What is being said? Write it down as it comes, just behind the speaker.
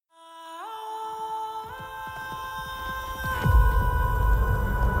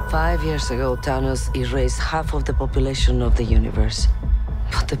5 years ago, Thanos erased half of the population of the universe.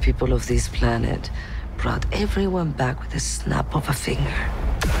 But the people of this planet brought everyone back with a snap of a finger.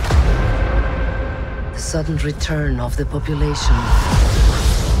 The sudden return of the population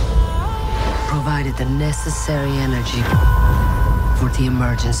provided the necessary energy for the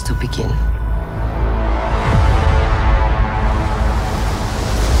emergence to begin.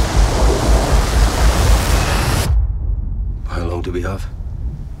 How long do we have?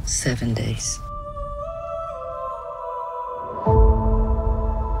 7 days.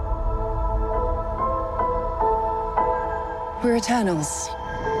 We're Eternals.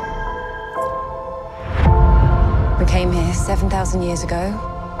 We came here 7,000 years ago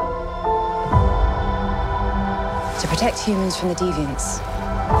to protect humans from the deviants.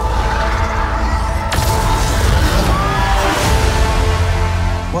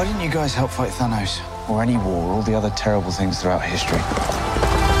 Why didn't you guys help fight Thanos? Or any war, or all the other terrible things throughout history?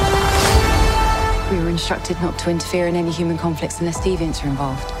 We were instructed not to interfere in any human conflicts unless deviants are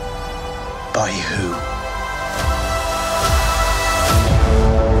involved. By who?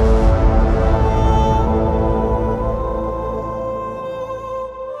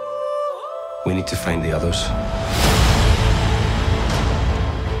 We need to find the others.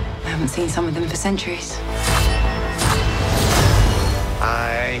 I haven't seen some of them for centuries.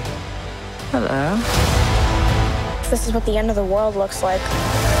 Hi. Hello. This is what the end of the world looks like.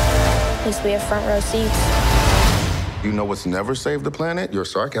 At least we have front row seats. You know what's never saved the planet? Your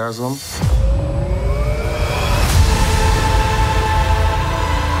sarcasm.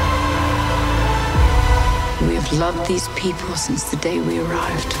 We have loved these people since the day we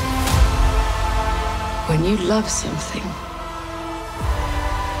arrived. When you love something,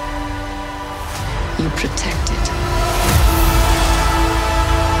 you protect it.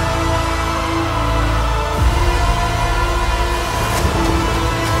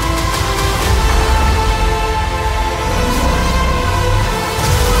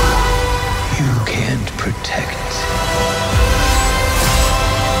 You can't protect.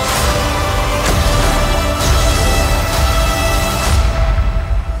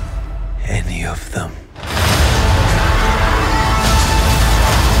 Any of them.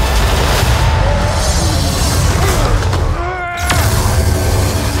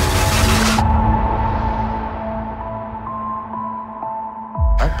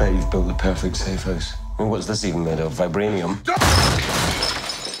 I bet you've built the perfect safe house. I mean, what's this even made of? Vibranium?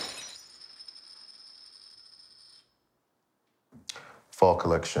 Fall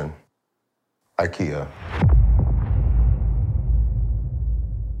collection. IKEA.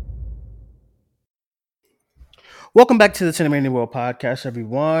 Welcome back to the Cinemania World Podcast,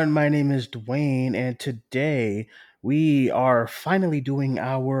 everyone. My name is Dwayne, and today we are finally doing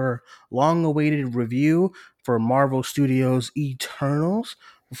our long-awaited review for Marvel Studios' Eternals.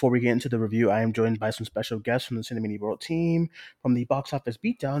 Before we get into the review, I am joined by some special guests from the Cinemania World team. From the Box Office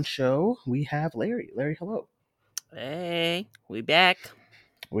Beatdown show, we have Larry. Larry, hello. Hey, we back.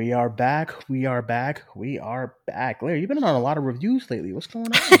 We are back. We are back. We are back. Larry, you've been on a lot of reviews lately. What's going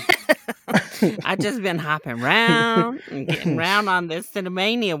on? I just been hopping around and getting around on this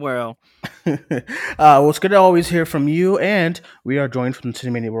Cinemania world. Well, it's good to always hear from you, and we are joined from the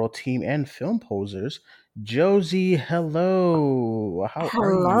Cinemania World team and film posers. Josie, hello. How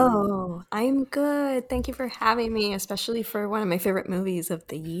are you? Hello, I'm good. Thank you for having me, especially for one of my favorite movies of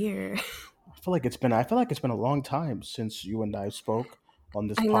the year. I feel like it's been a long time since you and I spoke on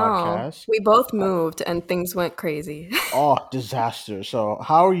this I know. podcast. We both moved and things went crazy. Oh, disaster. So,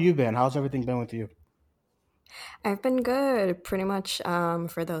 how are you been? How's everything been with you? I've been good. Pretty much,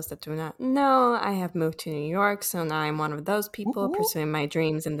 for those that do not know, I have moved to New York, so now I'm one of those people Woo-hoo. pursuing my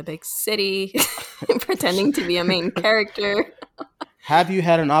dreams in the big city, pretending to be a main character. Have you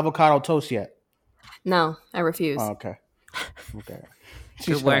had an avocado toast yet? No, I refuse. Oh, okay. Good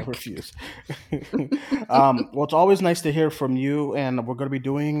She's gonna work. refuse. Well, it's always nice to hear from you, and we're going to be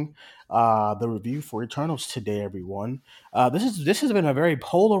doing the review for Eternals today, everyone. This has been a very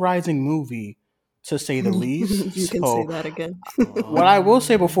polarizing movie, to say the least. You can say that again. What I will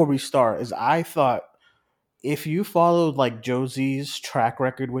say before we start is, I thought if you followed like Josie's track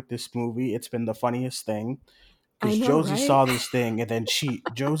record with this movie, it's been the funniest thing. I Because know, Josie right? saw this thing, and then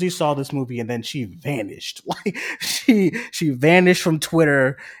Josie saw this movie, and then she vanished. Like she vanished from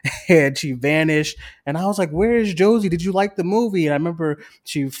Twitter, and she vanished. And I was like, "Where is Josie? Did you like the movie?" And I remember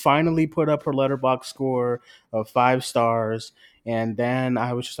she finally put up her Letterboxd score of 5 stars, and then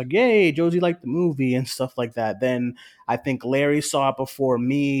I was just like, "Yay, Josie liked the movie," and stuff like that. Then I think Larry saw it before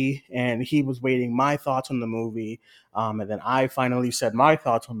me, and he was waiting my thoughts on the movie, and then I finally said my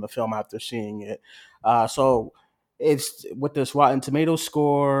thoughts on the film after seeing it. So it's with this Rotten Tomato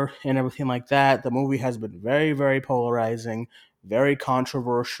score and everything like that. The movie has been very, very polarizing, very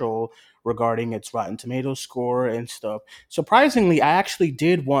controversial regarding its Rotten Tomato score and stuff. Surprisingly, I actually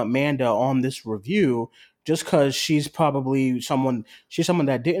did want Manda on this review just because she's someone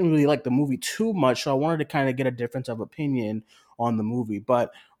that didn't really like the movie too much. So I wanted to kind of get a difference of opinion on the movie.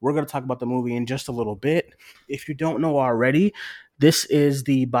 But we're going to talk about the movie in just a little bit. If you don't know already, this is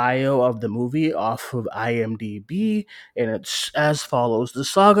the bio of the movie off of IMDb, and it's as follows. The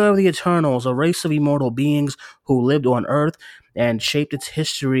saga of the Eternals, a race of immortal beings who lived on Earth and shaped its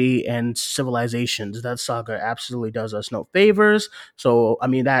history and civilizations. That saga absolutely does us no favors. So, I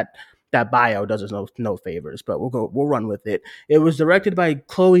mean, that bio does us no favors, but we'll run with it. It was directed by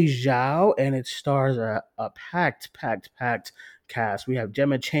Chloe Zhao, and it stars a packed cast. We have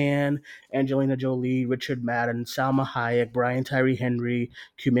Gemma Chan, Angelina Jolie, Richard Madden, Salma Hayek, Brian Tyree Henry,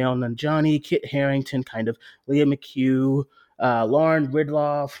 Kumail Nanjiani, Kit Harington, kind of Leah McHugh, Lauren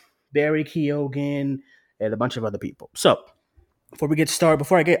Ridloff, Barry Keoghan, and a bunch of other people. So before we get started,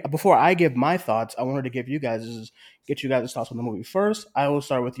 before I give my thoughts, I wanted to get you guys' thoughts on the movie first. I will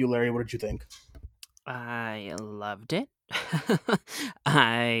start with you, Larry. What did you think? I loved it.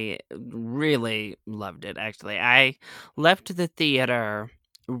 I really loved it, actually. I left the theater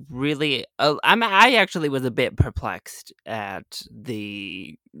really. I actually was a bit perplexed at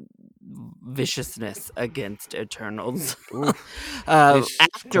the viciousness against Eternals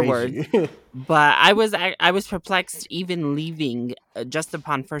afterwards. But I was perplexed even leaving just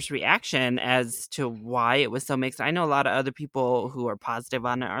upon first reaction as to why it was so mixed. I know a lot of other people who are positive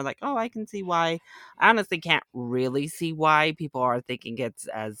on it are like, oh, I can see why. I honestly can't really see why people are thinking it's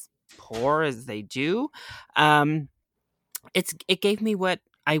as poor as they do. It gave me what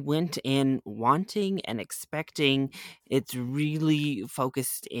I went in wanting and expecting. It's really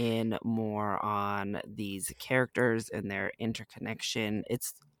focused in more on these characters and their interconnection.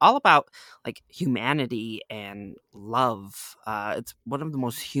 It's all about like humanity and love. It's one of the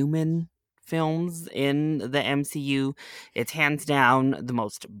most human films in the MCU. It's hands down the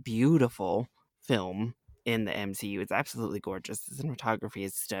most beautiful film in the MCU. It's absolutely gorgeous. The cinematography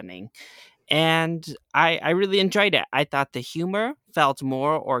is stunning. And I really enjoyed it. I thought the humor felt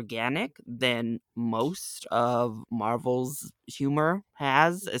more organic than most of Marvel's humor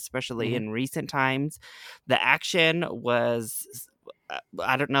has, especially in recent times. The action was,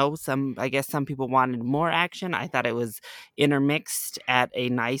 I don't know, I guess some people wanted more action. I thought it was intermixed at a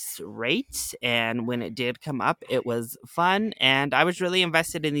nice rate. And when it did come up, it was fun. And I was really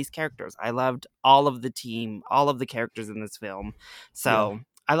invested in these characters. I loved all of the team, all of the characters in this film. So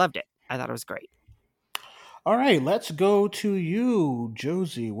I loved it. I thought it was great. All right, let's go to you,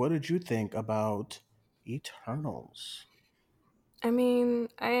 Josie. What did you think about Eternals? I mean,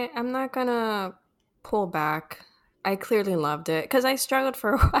 I'm not gonna pull back. I clearly loved it because I struggled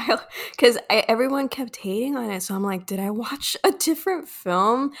for a while because everyone kept hating on it. So I'm like, did I watch a different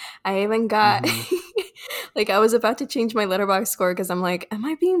film? I even got like I was about to change my Letterboxd score because I'm like, am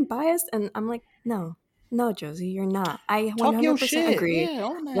I being biased? And I'm like, no, Josie, you're not. I 100% agree.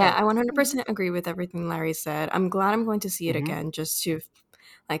 Yeah, I 100% agree with everything Larry said. I'm glad I'm going to see it again just to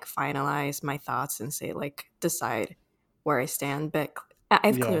like finalize my thoughts and say like decide where I stand. But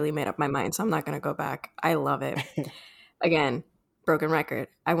I've clearly made up my mind, so I'm not going to go back. I love it. Again, broken record.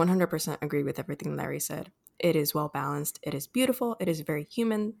 I 100% agree with everything Larry said. It is well balanced. It is beautiful. It is very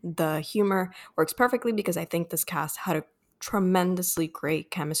human. The humor works perfectly because I think this cast had a tremendously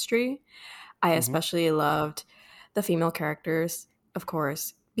great chemistry. I especially loved the female characters, of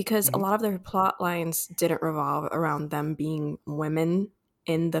course, because a lot of their plot lines didn't revolve around them being women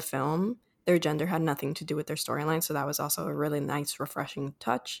in the film. Their gender had nothing to do with their storyline, so that was also a really nice, refreshing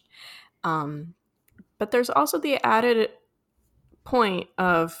touch. But there's also the added point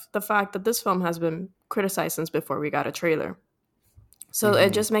of the fact that this film has been criticized since before we got a trailer. So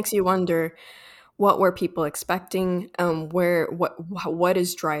it just makes you wonder, what were people expecting? What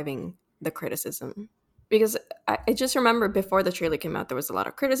is driving the criticism? Because I just remember before the trailer came out, there was a lot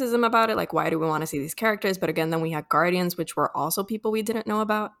of criticism about it. Like, why do we want to see these characters? But again, then we had Guardians, which were also people we didn't know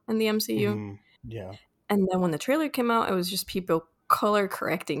about in the MCU. Yeah. And then when the trailer came out, it was just people color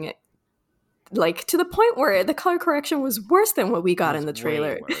correcting it. Like, to the point where the color correction was worse than what we got in the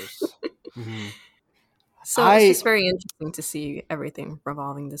trailer. So it's just very interesting to see everything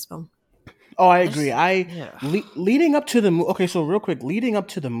revolving this film. Oh, I agree. Leading up to the movie. Okay, so real quick, leading up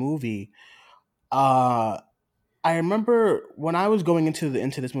to the movie, I remember when I was going into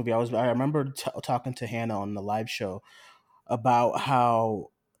this movie, I remember talking to Hannah on the live show about how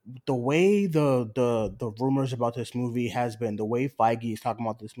the way the rumors about this movie has been, the way Feige is talking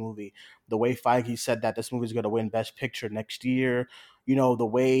about this movie, the way Feige said that this movie is going to win Best Picture next year, the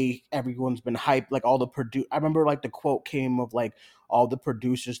way everyone's been hyped, like all the I remember like the quote came of like all the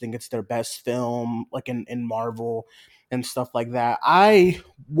producers think it's their best film, like in Marvel and stuff like that. I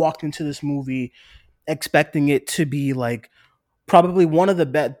walked into this movie expecting it to be like probably one of the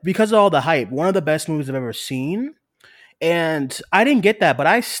best, because of all the hype, one of the best movies I've ever seen. And I didn't get that, but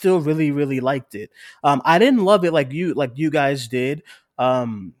I still really, really liked it. I didn't love it like you guys did.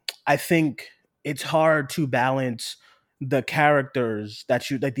 I think it's hard to balance the characters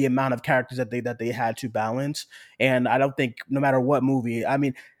that you like, the amount of characters that they had to balance. And I don't think no matter what movie, I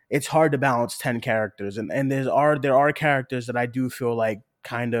mean, it's hard to balance 10 characters. And there are characters that I do feel like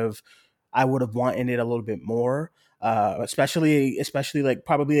kind of I would have wanted it a little bit more. Especially like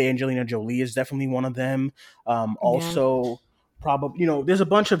probably Angelina Jolie is definitely one of them. Also, probably there's a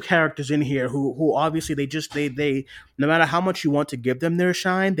bunch of characters in here who obviously they no matter how much you want to give them their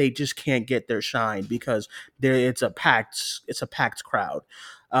shine, they just can't get their shine because it's a packed crowd.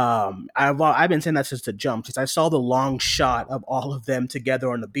 I've been saying that since the jump, since I saw the long shot of all of them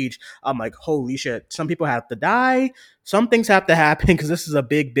together on the beach. I'm like, holy shit! Some people have to die. Some things have to happen because this is a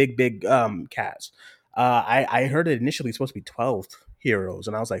big cast. I heard it initially supposed to be 12 heroes,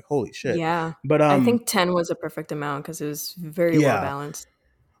 and I was like, holy shit. Yeah. But I think 10 was a perfect amount because it was very well balanced.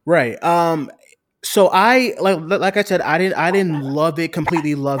 Right. So I like I said, I didn't love it,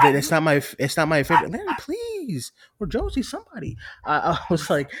 completely love it. It's not my favorite. Larry, please, or Josie, somebody. I was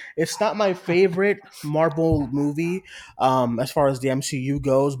like, it's not my favorite Marvel movie, as far as the MCU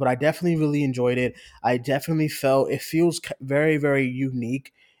goes, but I definitely really enjoyed it. I definitely felt it feels very, very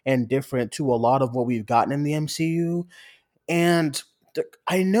unique and different to a lot of what we've gotten in the MCU. And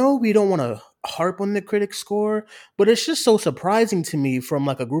I know we don't want to harp on the critic score, but it's just so surprising to me from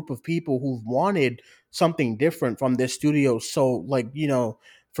like a group of people who've wanted something different from this studio so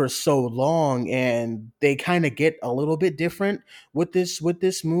for so long, and they kind of get a little bit different with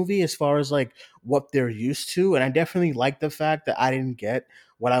this movie as far as like what they're used to. And I definitely like the fact that I didn't get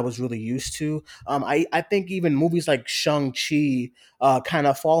what I was really used to. I think even movies like Shang-Chi kind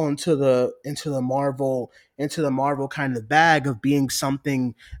of fall into the Marvel kind of bag of being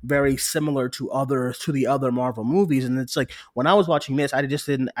something very similar to the other Marvel movies. And it's like when I was watching this, I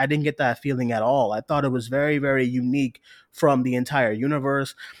didn't get that feeling at all. I thought it was very, very unique from the entire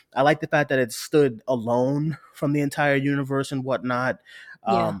universe. I like the fact that it stood alone from the entire universe and whatnot.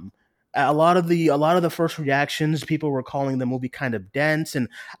 Yeah. A lot of the first reactions, people were calling the movie kind of dense, and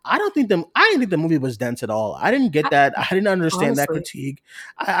I didn't think the movie was dense at all. I didn't get that. I didn't understand that critique.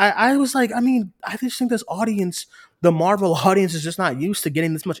 I was like, I mean, I just think the Marvel audience is just not used to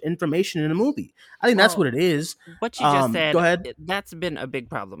getting this much information in a movie. I think that's what it is. What you just said, go ahead. That's been a big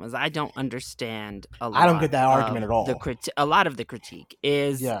problem. Is I don't understand a lot. I don't get that argument at all. A lot of the critique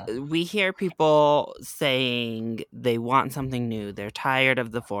is we hear people saying they want something new. They're tired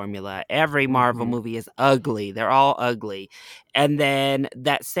of the formula. Every Marvel movie is ugly. They're all ugly. And then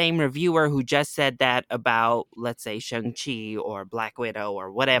that same reviewer who just said that about, let's say, Shang-Chi or Black Widow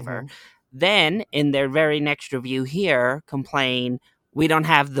or whatever, then in their very next review here complain, we don't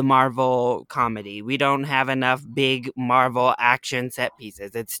have the Marvel comedy. We don't have enough big Marvel action set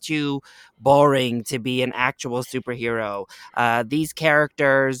pieces. It's too boring to be an actual superhero. These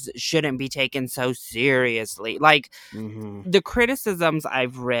characters shouldn't be taken so seriously. Like, the criticisms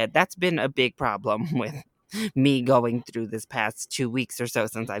I've read, that's been a big problem with me going through this past 2 weeks or so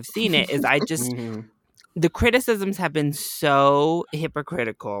since I've seen it, is I just, the criticisms have been so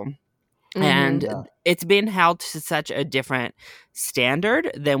hypocritical. And it's been held to such a different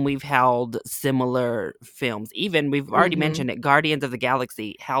standard than we've held similar films. Even, we've already mentioned it, Guardians of the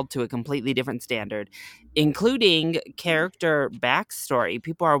Galaxy held to a completely different standard, including character backstory.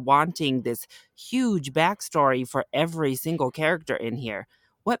 People are wanting this huge backstory for every single character in here.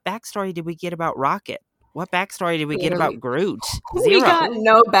 What backstory did we get about Rocket? What backstory did we get about Groot? Zero. We got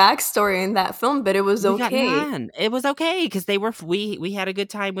no backstory in that film, but it was okay. We got none. It was okay because we had a good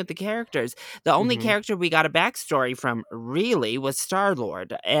time with the characters. The only character we got a backstory from really was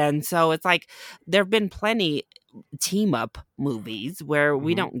Star-Lord. And so it's like there have been plenty team-up movies where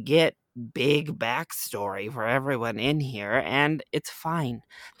we don't get big backstory for everyone in here, and it's fine.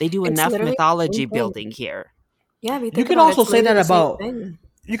 They do enough mythology building here. Yeah, you could also say that about...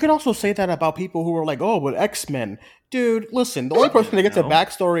 You can also say that about people who are like, oh, but X-Men. Dude, listen, the only person that gets a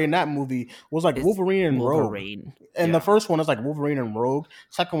backstory in that movie was like Wolverine and Rogue. And the first one is like Wolverine and Rogue.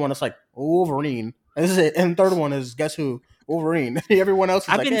 Second one is like Wolverine. And this is it. And the third one is, guess who? Wolverine. Everyone else is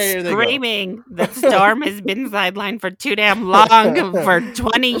I've like, been hey, here they go. screaming that Storm has been sidelined for too damn long, for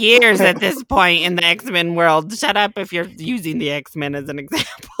 20 years at this point in the X-Men world. Shut up if you're using the X-Men as an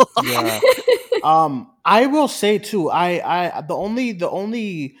example. Yeah. I will say too, the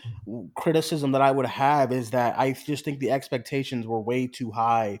only criticism that I would have is that I just think the expectations were way too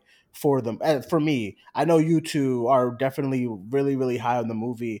high for them. For me, I know you two are definitely really, really high on the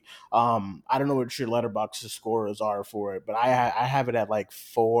movie. I don't know what your Letterboxd scores are for it, but I have it at like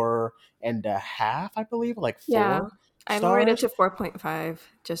 4.5, I believe, like Yeah. 4 I'm rated stars. to 4.5,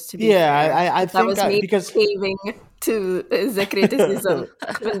 just to be Yeah, fair. I That think was me because, caving to the criticism,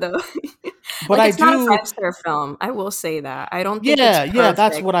 even though, but like, I it's not a do. 5-star film. I will say that. I don't think it's Yeah,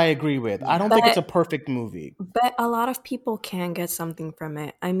 that's perfect, what I agree with. I don't think it's a perfect movie. but a lot of people can get something from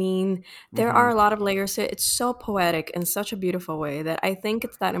it. I mean, there are Mhm. a lot of layers to it. It's so poetic in such a beautiful way that I think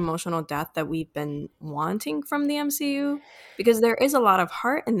it's that emotional depth that we've been wanting from the MCU, because there is a lot of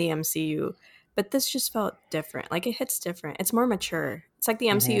heart in the MCU, but this just felt different. Like, it hits different. It's more mature. It's like the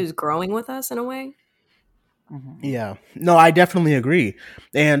MCU Mhm. is growing with us in a way. Yeah. No, I definitely agree.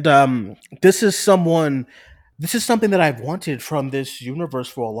 And this is something that I've wanted from this universe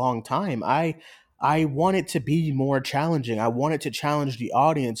for a long time. I want it to be more challenging. I want it to challenge the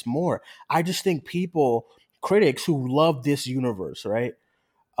audience more. I just think critics who love this universe, right?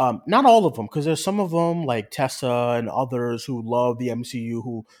 Not all of them, because there's some of them like Tessa and others who love the MCU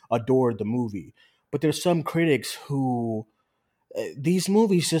who adored the movie. But there's some critics who these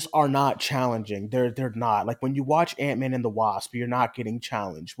movies just are not challenging. They're not. Like when you watch Ant-Man and the Wasp, you're not getting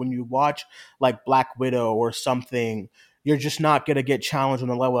challenged. When you watch like Black Widow or something, you're just not gonna get challenged on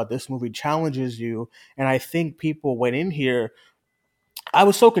the level that this movie challenges you. And I think people went in here. I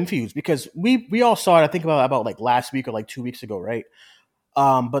was so confused because we all saw it. I think about like last week or like 2 weeks ago, right?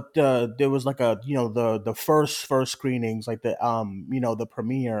 But there was like the first screenings, like the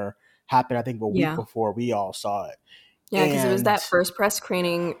premiere happened I think a week Yeah. before we all saw it. Yeah, because it was And that first press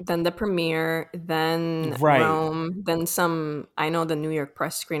screening, then the premiere, then right. Rome, then some. I know the New York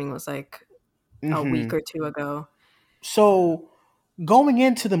press screening was like a week or two ago. So going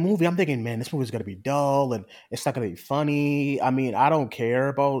into the movie, I'm thinking, man, this movie's gonna be dull and it's not gonna be funny. I mean, I don't care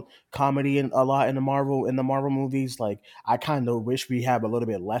about comedy a lot in the Marvel movies. Like, I kind of wish we had a little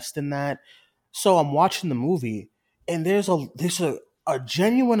bit less than that. So I'm watching the movie, and there's a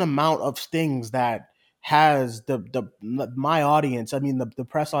genuine amount of things that has my audience. I mean, the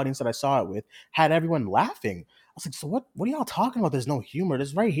press audience that I saw it with had everyone laughing. I was like, so what are y'all talking about? There's no humor.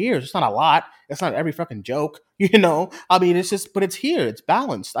 There's right here. It's not a lot. It's not every fucking joke, you know? I mean, it's just, but it's here. It's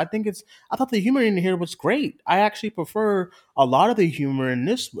balanced. I thought the humor in here was great. I actually prefer a lot of the humor in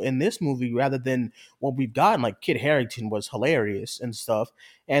this movie rather than what we've gotten. Like Kit Harington was hilarious and stuff.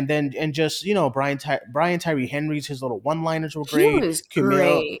 And just, Brian Tyree Henry's, his little one-liners were He great. was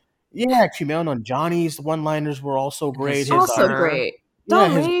Kumail, great. yeah, Kumail Nanjiani's one-liners were also great. His Also great. yeah,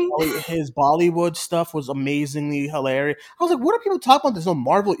 Don't we? his Bollywood stuff was amazingly hilarious. I was like, what are people talking about? There's no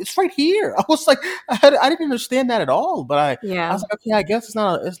Marvel. It's right here. I was like, I didn't understand that at all. But I Yeah. was like, okay, I guess it's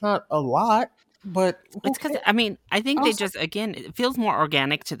not a lot, but It's because, I mean, I think they just, again, it feels more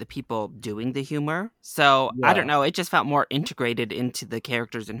organic to the people doing the humor. So, I don't Yeah. know, it just felt more integrated into the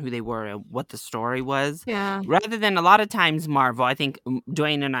characters and who they were and what the story was. Yeah. Rather than a lot of times Marvel, I think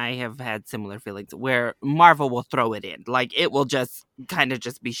Dwayne and I have had similar feelings where Marvel will throw it in. Like, it will just kind of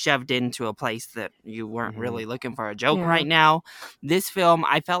just be shoved into a place that you weren't really looking for a joke Yeah. right now. This film,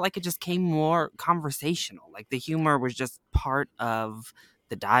 I felt like it just came more conversational. Like, the humor was just part of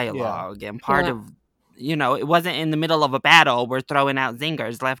the dialogue and part Yeah. of, it wasn't in the middle of a battle. We're throwing out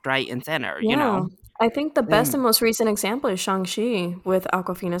zingers left, right, and center, you know? I think the best and most recent example is Shang-Chi with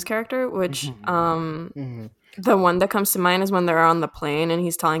Awkwafina's character, which the one that comes to mind is when they're on the plane and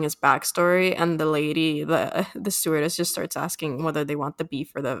he's telling his backstory, and the lady, the stewardess, just starts asking whether they want the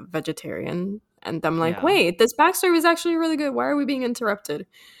beef or the vegetarian. And I'm like, Yeah. wait, this backstory was actually really good. Why are we being interrupted?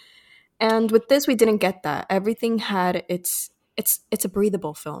 And with this, we didn't get that. Everything had it's a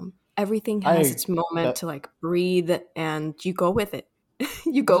breathable film. Everything has its moment to like breathe, and you go with it.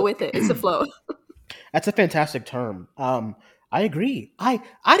 You go with it. It's a flow. That's a fantastic term. I agree. I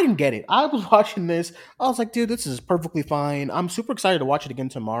didn't get it. I was watching this. I was like, dude, this is perfectly fine. I'm super excited to watch it again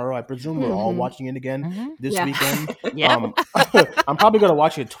tomorrow. I presume we're all watching it again this Yeah. weekend. Yep. I'm probably gonna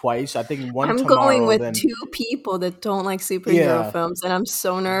watch it twice. I think one I'm tomorrow. going with then 2 people that don't like superhero Yeah. films, and I'm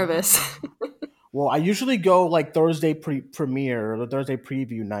so nervous. Well, I usually go like Thursday premiere or the Thursday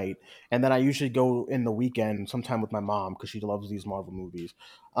preview night, and then I usually go in the weekend sometime with my mom because she loves these Marvel movies.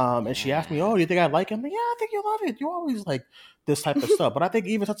 And she asked me, "Oh, do you think I like it?" I'm like, "Yeah, I think you love it. You always like this type of stuff." But I think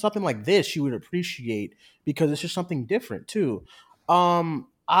even something like this, she would appreciate because it's just something different too.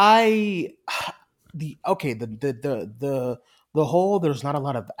 I the okay the whole there's not a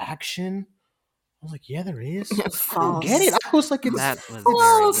lot of action. I was like, yeah, there is. I don't get it. False. I was like, That was very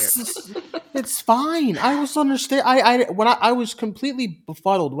False. weird. it's fine. I was understand. I was completely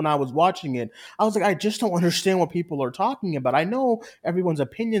befuddled when I was watching it. I was like, I just don't understand what people are talking about. I know everyone's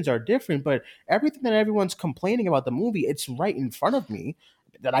opinions are different, but everything that everyone's complaining about the movie, it's right in front of me.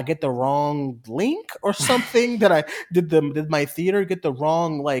 Did I get the wrong link or something? Did my theater get the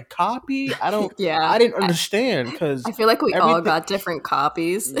wrong like copy? Yeah. I didn't understand because I feel like we all everything got different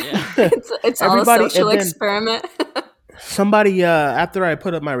copies. Yeah. It's all a everybody social and then experiment. somebody after I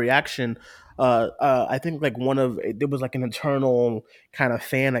put up my reaction, I think like there was like an internal kind of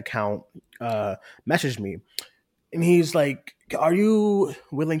fan account messaged me, and he's like, "Are you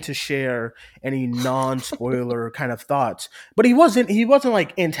willing to share any non-spoiler kind of thoughts?" But he wasn't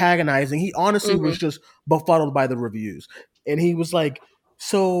like antagonizing. He honestly Hmm. was just befuddled by the reviews, and he was like,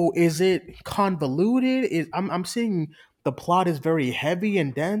 "So is it convoluted? I'm seeing the plot is very heavy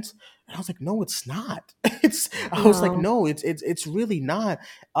and dense." And I was like, "No, it's not." I was like, No. "No, it's really not."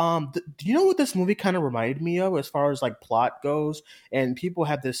 Do you know what this movie kind of reminded me of as far as like plot goes? And people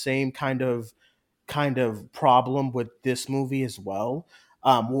have the same kind of problem with this movie as well.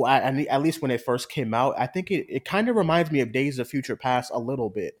 Well, at least when it first came out, I think it kind of reminds me of Days of Future Past a little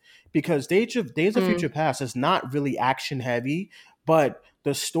bit because Days of Mm, Future Past is not really action heavy, but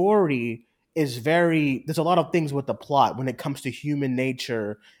the story is very. There's a lot of things with the plot when it comes to human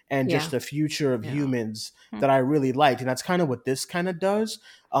nature and just yeah. the future of Yeah. humans Hmm. that I really liked, and that's kind of what this kind of does.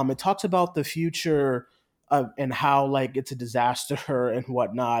 It talks about the future and how like it's a disaster and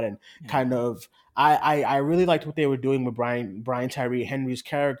whatnot, and Yeah. kind of I really liked what they were doing with Brian Tyree Henry's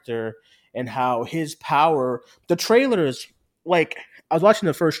character and how his power. The trailers, like I was watching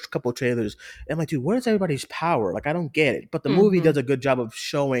the first couple of trailers, and I'm like, dude, where's everybody's power? Like I don't get it. But the movie Hmm. does a good job of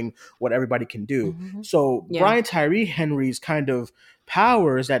showing what everybody can do. Mhm. So Yeah. Brian Tyree Henry's kind of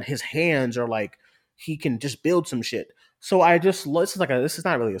power is that his hands are like he can just build some shit. So this is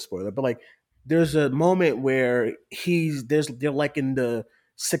not really a spoiler, but like there's a moment where they're like in the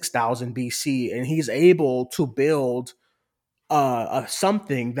 6000 BC, and he's able to build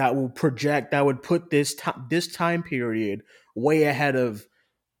something that would put this time period way ahead of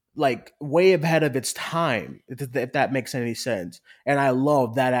way ahead of its time, if that makes any sense. And I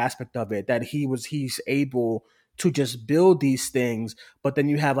love that aspect of it, that he's able to just build these things, but then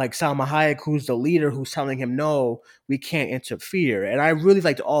you have like Salma Hayek, who's the leader, who's telling him, no, we can't interfere. And I really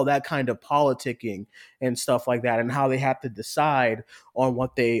liked all that kind of politicking and stuff like that, and how they have to decide on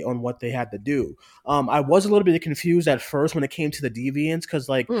what they had to do. I was a little bit confused at first when it came to the deviants, because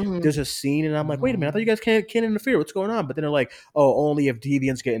like Hmm. there's a scene and I'm like, wait a minute, I thought you Mhm. guys can't interfere. What's going on? But then they're like, oh, only if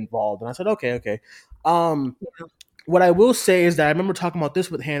deviants get involved. And I said, okay. Um, what I will say is that I remember talking about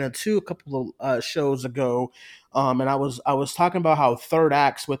this with Hannah too a couple of shows ago, and I was talking about how third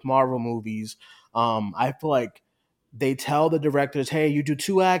acts with Marvel movies, I feel like they tell the directors, hey, you do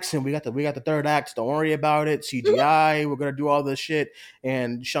two acts and we got the third act. Don't worry about it. CGI, we're gonna do all this shit.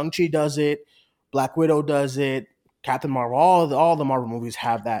 And Shang-Chi does it, Black Widow does it, Captain Marvel, all the Marvel movies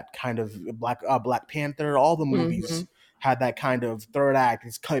have that kind of Black Panther, all the Hmm. movies had that kind of third act.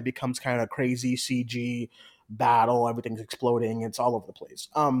 It becomes kind of crazy CG battle, everything's exploding, it's all over the place.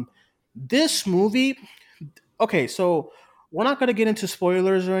 This movie, okay, so we're not going to get into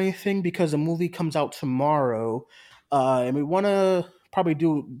spoilers or anything because the movie comes out tomorrow, and we want to probably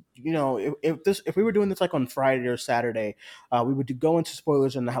do, if we were doing this like on Friday or Saturday, we would go into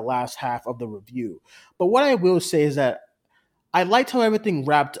spoilers in the last half of the review. But what I will say is that I liked how everything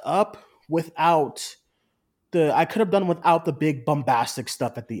wrapped up without I could have done without the big bombastic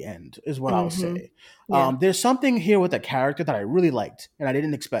stuff at the end, is what I'll Hmm. say. Yeah. There's something here with a character that I really liked and I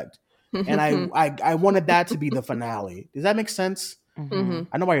didn't expect, and I wanted that to be the finale. Does that make sense? Hmm.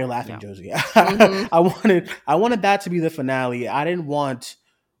 I know why you're laughing, Yeah. Josie. Hmm. I wanted that to be the finale. I didn't want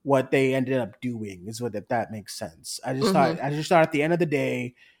what they ended up doing. Is what if that makes sense. Hmm. I just thought at the end of the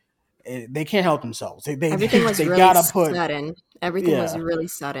day, they can't help themselves. Everything was They really gotta put sudden. Everything was yeah. really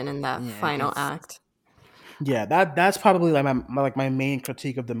sudden in that Yeah, final 'cause act. Yeah, that's probably like my main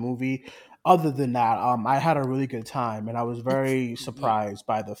critique of the movie. Other than that, I had a really good time and I was very yeah. surprised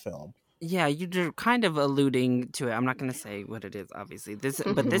by the film. Yeah, you're kind of alluding to it. I'm not going to say what it is, obviously. But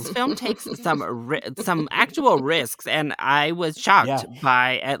this Mhm. film takes some actual risks, and I was Yeah. shocked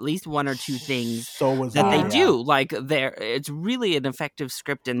by at least one or two things So was that they I. Yeah. Yeah. do. Like, it's really an effective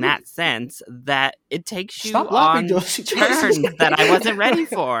script in that sense that it takes you Stop laughing, on Josie. turns that I wasn't ready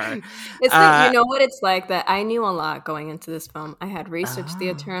for. It's that, you Uh, know what it's like, that I knew a lot going into this film. I had researched the ah,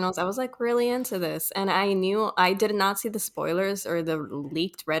 Eternals. I was like really into this, and I knew I did not see the spoilers or the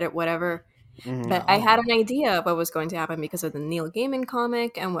leaked Reddit whatever, Mhm. but I had oh, an idea of what was going to happen because of the Neil Gaiman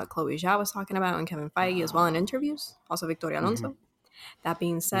comic and what Chloe Zhao was talking about, and Kevin Feige as well in oh, interviews. Also Victoria Mhm. Alonso. That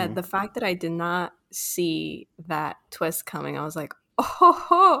being said, Mhm. the fact that I did not see that twist coming, I was like,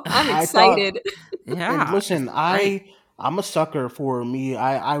 oh, I'm I thought, excited. and yeah, it's listen, great. I'm a sucker for me.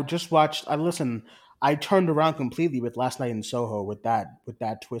 I just watched. I listen. I turned around completely with Last Night in Soho with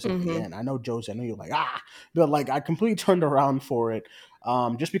that twist at the Hmm. end. I know, Josie. I know you're like but like I completely turned around for it,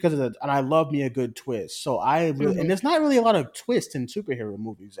 just because of the, and I love me a good twist. So I really, and Hmm. there's not really a lot of twists in superhero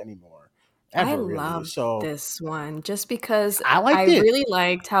movies anymore, I ever really. loved So this one just because I I liked it. really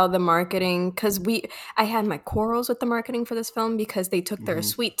liked how the marketing, because I had my quarrels with the marketing for this film because they took their Hmm.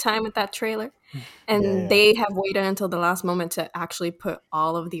 sweet time with that trailer, Yeah, and yeah. they have waited until the last moment to actually put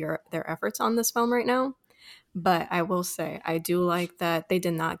all of their efforts on this film right now. But I will say, I do like that they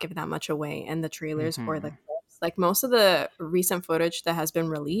did not give that much away in the trailers or the Hmm. clips. Like most of the recent footage that has been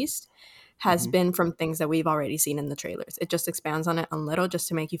released has Hmm. been from things that we've already seen in the trailers. It just expands on it a little just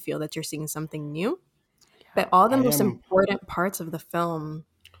to make you feel that you're seeing something new. Yeah, But all the I most am. important parts of the film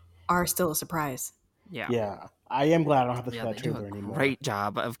are still a surprise. yeah. Yeah, I am glad I don't have to see Yeah, that they do a trailer anymore. great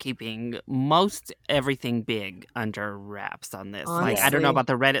job of keeping most everything big under wraps on this. Like, I Yeah. don't know Honestly. about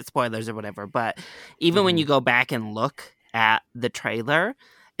the Reddit spoilers or whatever, but even when Hmm. you go back and look at the trailer,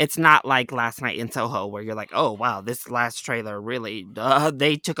 it's not like Last Night in Soho where you're like, oh wow, this last trailer really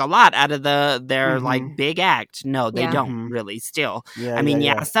they took a lot out of their like Hmm. big act. No, they Yeah. don't Hmm. really. Still, Yeah, I yeah, mean,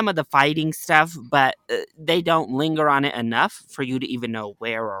 yeah, yeah. some of the fighting stuff, but they don't linger on it enough for you to even know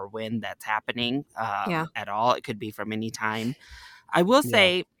where or when that's happening Yeah. at all. It could be from any time. I will Yeah.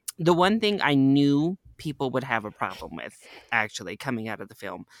 say the one thing I knew people would have a problem with, actually, coming out of the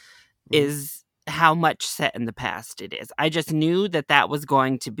film, Hmm. is how much set in the past it is. I just knew that that was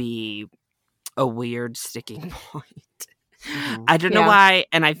going to be a weird sticking point. Hmm. I don't know Yeah. why,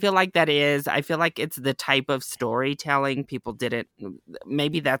 and I feel like I feel like it's the type of storytelling people didn't,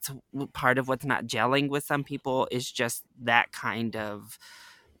 maybe that's part of what's not gelling with some people, is just that kind of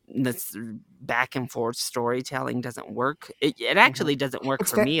this back and forth storytelling doesn't work. It Hmm. actually doesn't work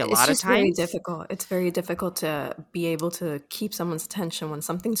for me a It's lot of just very times. difficult. It's very difficult to be able to keep someone's attention when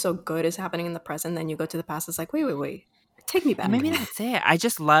something so good is happening in the present. Then you go to the past. It's like, wait, take me And back. maybe Hmm. that's it. I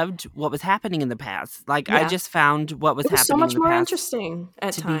just loved what was happening in the past. Like, I Yeah, just found what was it was so happening in much the more past interesting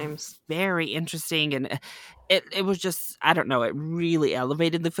at to be times. very interesting, and it was just, I don't know, it really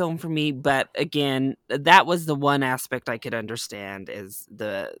elevated the film for me. But again, that was the one aspect I could understand, is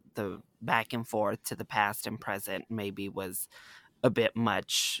the back and forth to the past and present maybe was a bit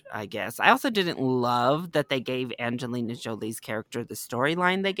much, I guess. I also didn't love that they gave Angelina Jolie's character the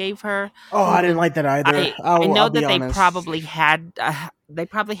storyline they gave her. Oh, I didn't Hmm. like that either. I I'll know be that honest. they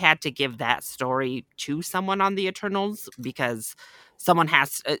probably had to give that story to someone on the Eternals, because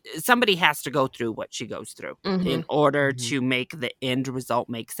somebody has to go through what she goes through Hmm. in order Hmm. to make the end result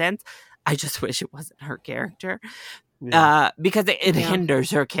make sense. I just wish it wasn't her character, Yeah. because it Yeah. hinders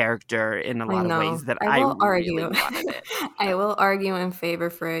her character in a I lot of know. ways that I I will really argue. wanted it. I will argue in favor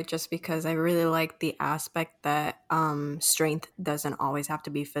for it just because I really like the aspect that strength doesn't always have to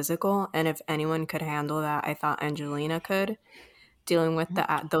be physical. And if anyone could handle that, I thought Angelina could, dealing with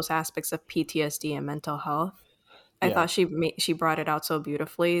those aspects of PTSD and mental health. I Yeah. thought she brought it out so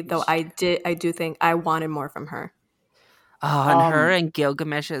beautifully. Though I do think I wanted more from her. Oh, and her Um. and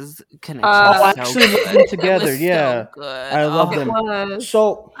Gilgamesh's connection Oh, was I so actually love good. them It together. was so Yeah, good. I love Oh, It them. was.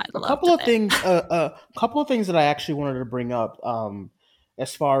 So I a loved couple of it. things. Couple of things that I actually wanted to bring up.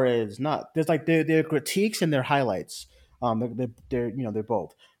 As far as, not, there's like their critiques and their highlights. They're they're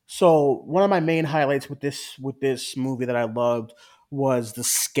both. So one of my main highlights with this movie that I loved was the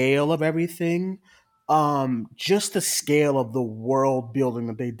scale of everything. Just the scale of the world building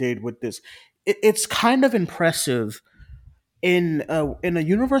that they did with this. It's kind of impressive in a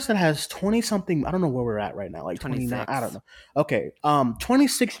universe that has 20 something. I don't know where we're at right now, like 29, I don't 26. know. Okay,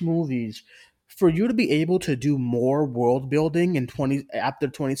 26 movies. For you to be able to do more world building in 20 after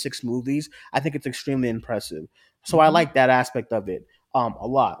 26 movies, I think it's extremely impressive. So I Hmm. like that aspect of it a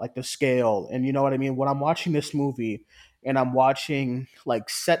lot, like the scale. And you know what I mean, when I'm watching this movie, and I'm watching like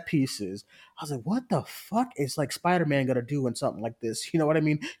set pieces. I was like, what the fuck is like Spider-Man gonna do in something like this? You know what I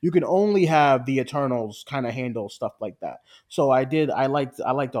mean? You can only have the Eternals kind of handle stuff like that. So I liked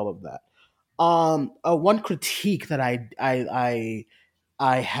all of that. One critique that I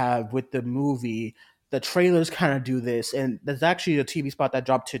have with the movie, the trailers kind of do this, and there's actually a TV spot that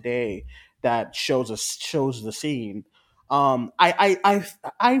dropped today that shows the scene.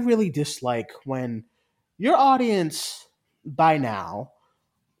 I really dislike when your audience by now,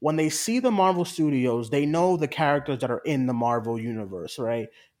 when they see the Marvel Studios, they know the characters that are in the Marvel universe, right?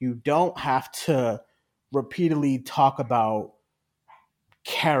 You don't have to repeatedly talk about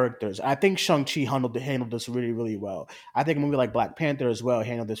characters. I think Shang-Chi handled this really, really well. I think a movie like Black Panther as well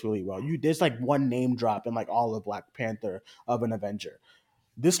handled this really well. There's like one name drop in like all of Black Panther of an Avenger.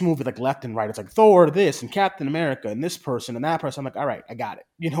 This movie, like left and right, it's like Thor this and Captain America and this person and that person. I'm like, all right, I got it.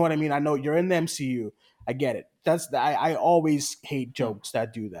 You know what I mean? I know you're in the MCU. I get it. I always hate jokes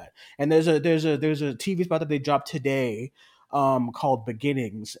that do that. And there's a TV spot that they dropped today called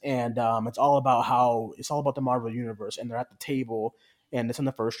Beginnings, and it's all about the Marvel universe, and they're at the table, and it's in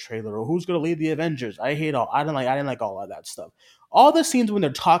the first trailer. Or who's gonna lead the Avengers? I didn't like all of that stuff. All the scenes when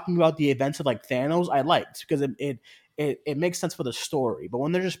they're talking about the events of like Thanos, I liked because it makes sense for the story. But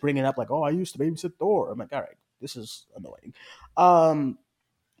when they're just bringing up like, oh, I used to babysit Thor, I'm like, all right, this is annoying.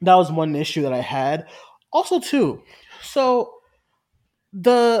 That was one issue that I had. Also, too, so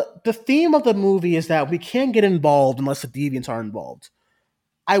the theme of the movie is that we can't get involved unless the deviants are involved.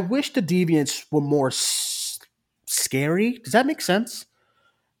 I wish the deviants were more scary. Does that make sense?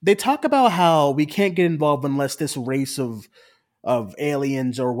 They talk about how we can't get involved unless this race of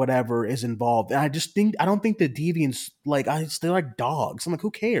aliens or whatever is involved. And I don't think the deviants, like, they're like dogs. I'm like,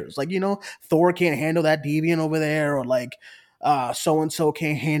 who cares? Like, Thor can't handle that deviant over there, or like so and so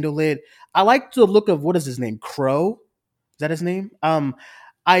can't handle it. I like the look of, what is his name? Crow? Is that his name?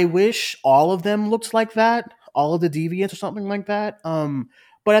 I wish all of them looked like that, all of the deviants or something like that.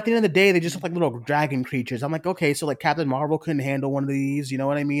 But at the end of the day, they just look like little dragon creatures. I'm like, okay, so like Captain Marvel couldn't handle one of these. You know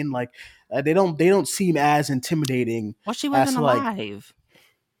what I mean? Like they don't seem as intimidating. Well, she wasn't alive.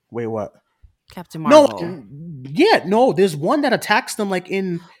 Wait, what? Captain Marvel. No. There's one that attacks them like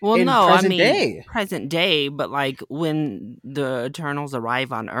in present day. Present day, but like when the Eternals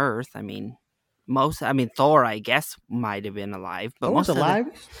arrive on Earth, Thor, I guess, might have been alive, but Thor's most alive.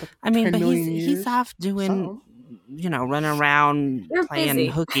 But he's off doing, running around playing busy.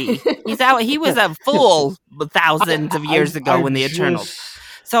 hooky. He's out. He was a fool thousands of years ago when the Eternals.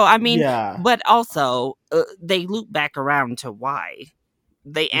 So but also they loop back around to why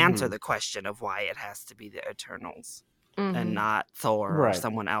they answer the question of why it has to be the Eternals. And not Thor or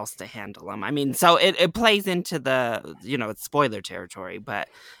someone else to handle them. So it plays into the, it's spoiler territory, but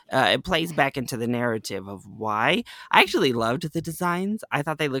it plays back into the narrative of why. I actually loved the designs. I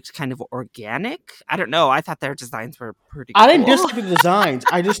thought they looked kind of organic. I don't know. I thought their designs were pretty cool. I didn't dislike the designs.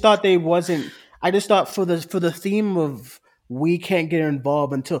 I just thought I just thought for the theme of we can't get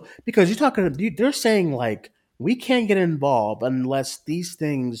involved because they're saying like we can't get involved unless these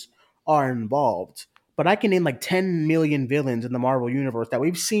things are involved. But I can name like 10 million villains in the Marvel universe that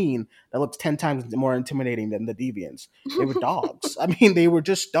we've seen that looks 10 times more intimidating than the deviants. They were dogs. They were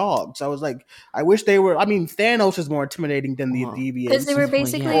just dogs. I was like, I wish they were. Thanos is more intimidating than the deviants. Because they were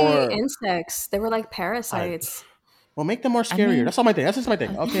basically insects. They were like parasites. Well, make them more scarier. That's all my thing. That's just my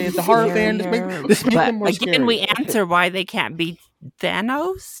thing. Okay, it's a horror fan. Just make them more scarier. Again, we answer why they can't be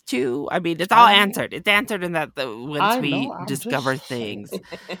Thanos too. It's all answered. It's answered in that once we discover things.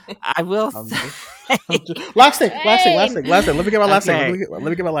 I will say. Last thing. Let me get my last thing. Let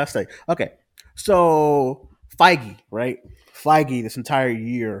me get my last thing. Okay, so Feige, right? Feige, this entire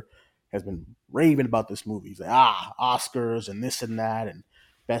year has been raving about this movie. He's like, Oscars and this and that and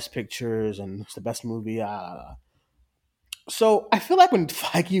Best Pictures and it's the best movie. So I feel like when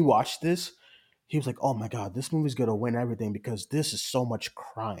Feige watched this, he was like, oh my God, this movie's going to win everything because this is so much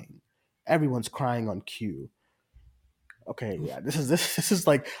crying. Everyone's crying on cue. Okay, yeah, this is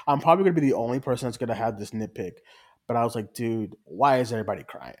like, I'm probably going to be the only person that's going to have this nitpick. But I was like, dude, why is everybody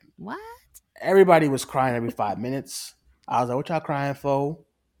crying? What? Everybody was crying every 5 minutes. I was like, what y'all crying for?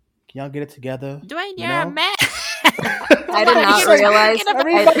 Can y'all get it together? Dwayne, you're a mess. I did not realize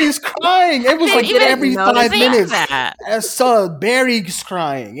everybody's crying. It was like every 5 minutes. I saw Barry's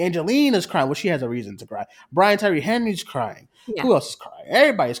crying. Angelina's crying. Well, she has a reason to cry. Brian Tyree Henry's crying. Yeah. Who else is crying?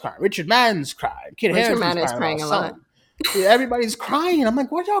 Everybody's crying. Richard Madden's crying. Richard Madden is crying a lot. Yeah, everybody's crying. I'm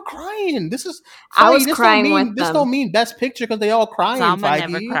like, what y'all crying? This is. I was crying with them. This don't mean Best Picture because they all crying. Selma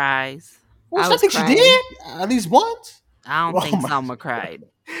never cries. Well, I think she did at least once. I don't think Selma cried.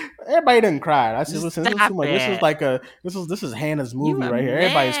 Everybody didn't cry. I said, listen, this is Stop too much. it. This is Hannah's You movie a right here.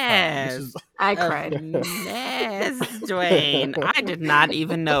 Everybody's crying. This mess. is I A cried. mess, Dwayne. I did not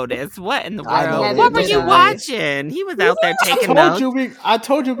even notice. What in the I world? know. What were Neither you did I. watching? He was out there I taking told notes. you I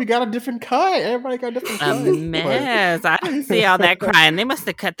told you we got a different cut. Everybody got a different A cut. But mess. I didn't see all that crying. They must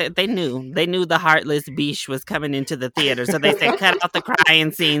have cut that. They knew the Heartless Beast was coming into the theater, so they said, "Cut out the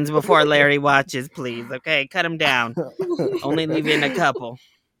crying scenes before Larry watches, please. Okay, cut them down. Only leave in a couple."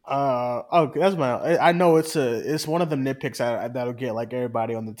 okay, that's my. I know it's one of the nitpicks that'll get like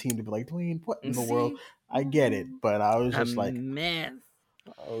everybody on the team to be like, Dwayne, what in the world? See, I get it, but I was a just like, mess.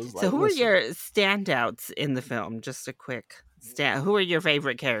 I was So, like, who are listen. your standouts in the film? Just a quick Who are your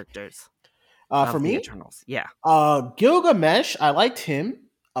favorite characters For of the me, Eternals? Yeah. Gilgamesh, I liked him.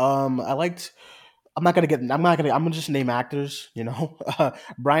 I liked. I'm gonna just name actors. You know,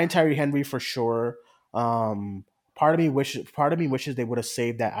 Brian Tyree Henry for sure. Part of me wishes they would have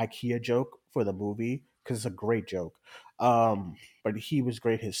saved that IKEA joke for the movie because it's a great joke. But he was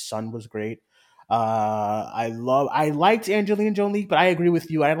great. His son was great. I liked Angelina Jolie, but I agree with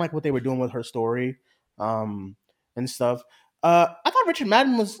you. I didn't like what they were doing with her story, and stuff. I thought Richard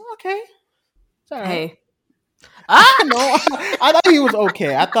Madden was okay. It's all right. Hey, Ah! No, I thought he was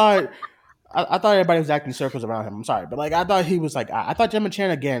okay. I thought everybody was acting circles around him. I'm sorry, but like I thought he was like I thought Gemma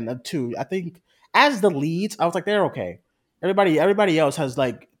Chan again too. I think as the leads, I was like they're okay. Everybody else has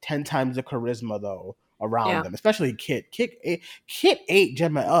like 10 times the charisma though around yeah. them, especially Kit. Kit ate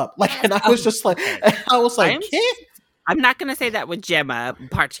Gemma up like, and I was just like, Okay. I was like, I'm Kit. I'm not going to say that with Gemma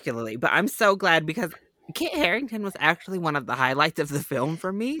particularly, but I'm so glad because Kit Harington was actually one of the highlights of the film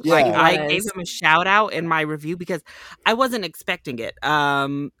for me. Like Yeah. I He gave was. him a shout out in my review because I wasn't expecting it.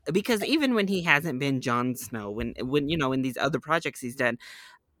 Because even when he hasn't been Jon Snow, when in these other projects he's done,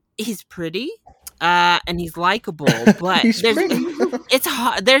 he's pretty. And he's likable, but He's there's pretty. it's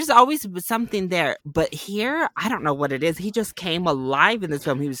hard. There's always something there, but here I don't know what it is. He just came alive in this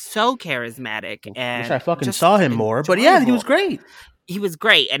film. He was so charismatic, and Wish I fucking just saw him more, but yeah, he was enjoyable. great. He was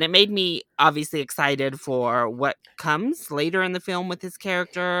great, and it made me obviously excited for what comes later in the film with his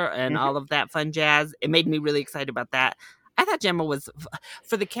character and Mhm. all of that fun jazz. It made me really excited about that. I thought Gemma was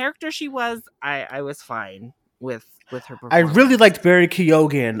for the character she was. I was fine with her performance. I really liked Barry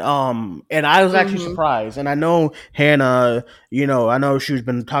Keoghan, and I was actually Mhm. surprised. And I know Hannah, I know she's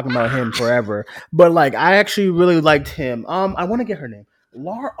been talking about him forever, but like I actually really liked him. I want to get her name,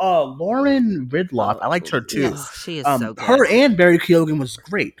 Lauren Ridloff. I liked her too. Yes, she is so good. Her and Barry Keoghan was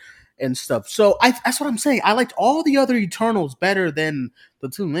great and stuff. So that's what I'm saying. I liked all the other Eternals better than the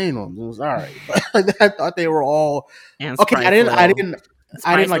two main ones. It was all right, but I thought they were all And okay. I didn't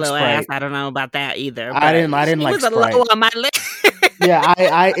Sprite's like little Sprite. ass. I don't know about that either. I didn't She like was a Sprite. low on my list. Yeah,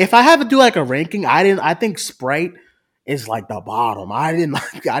 I if I have to do like a ranking, I think Sprite is like the bottom. I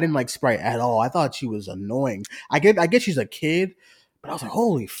didn't like Sprite at all. I thought she was annoying. I get she's a kid, but I was like,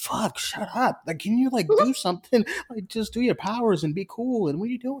 holy fuck, shut up. Like, can you like do something? Like just do your powers and be cool. And what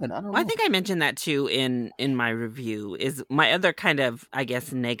are you doing? I don't know. I think I mentioned that too in my review. Is my other kind of, I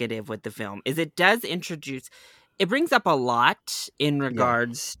guess, negative with the film is it does introduce. It brings up a lot in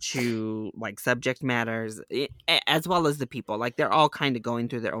regards to like subject matters as well as the people. Like they're all kind of going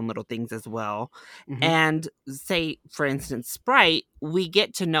through their own little things as well. Mhm. And say, for instance, Sprite, we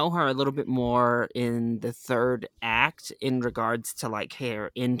get to know her a little bit more in the third act in regards to like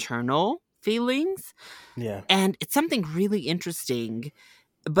her internal feelings. Yeah. And it's something really interesting,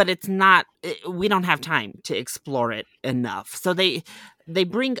 but it's not, we don't have time to explore it enough. So they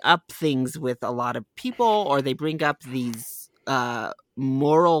bring up things with a lot of people, or they bring up these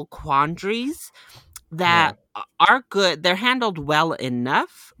moral quandaries that are good. They're handled well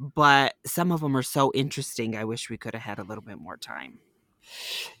enough, but some of them are so interesting. I wish we could have had a little bit more time.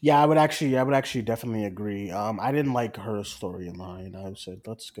 Yeah, I would actually definitely agree. I didn't like her storyline. I said,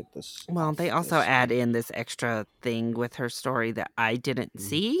 let's get this. Well, they also add in this extra thing with her story that I didn't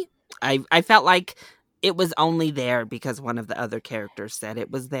see. I felt like it was only there because one of the other characters said it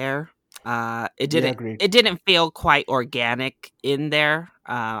was there. It didn't feel quite organic in there.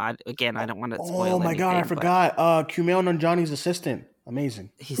 I don't want to spoil. Oh my god, I anything, but forgot. Kumail Nanjiani's assistant. Amazing.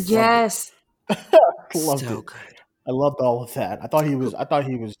 He's Yes. Loved so it. good. I loved all of that. I thought he was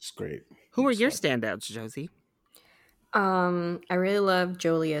great. Who are your standouts, Josie? I really love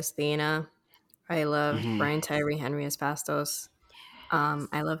Jolie as Thena. I love Mhm. Brian Tyree Henry as Fastos.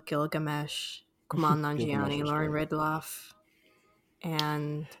 I love Gilgamesh, Kumail Gilgamesh Nanjiani, was Lauren great. Ridloff,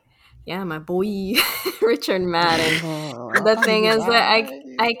 and yeah, my boy Richard Madden. The thing is that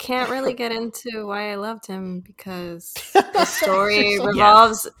I can't really get into why I loved him because the story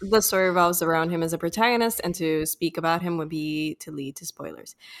revolves around him as a protagonist, and to speak about him would be to lead to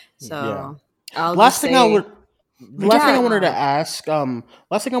spoilers. So I'll Last thing I wanted to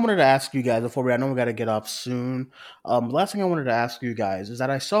ask you guys before I know we got to get off soon. Last thing I wanted to ask you guys is that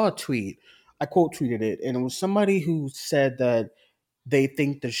I saw a tweet. I quote tweeted it, and it was somebody who said that they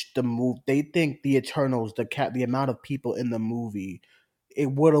think they think the Eternals, the amount of people in the movie,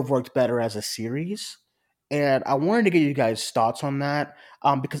 it would have worked better as a series. And I wanted to get you guys' thoughts on that,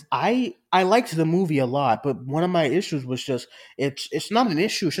 because I liked the movie a lot, but one of my issues was just it's not an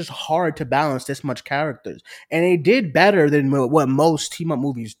issue. It's just hard to balance this much characters, and they did better than what most team up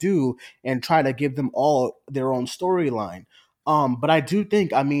movies do, and try to give them all their own storyline. But I do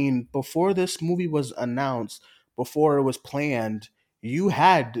think, I mean, before this movie was announced, before it was planned, you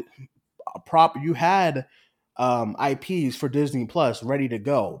had IPs for Disney Plus ready to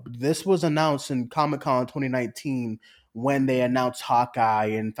go. This was announced in Comic-Con 2019 when they announced Hawkeye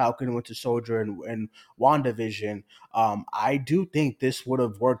and Falcon and Winter Soldier and WandaVision. I do think this would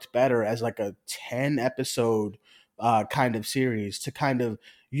have worked better as like a 10 episode kind of series to kind of,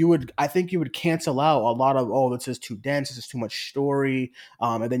 I think you would cancel out a lot of, this is too dense, this is too much story.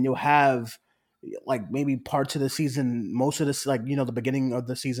 And then you'll have like maybe parts of the season, most of this, like, the beginning of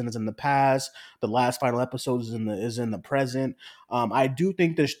the season is in the past, the last final episode is in the present. I do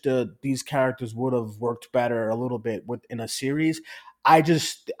think these characters would have worked better a little bit within a series. I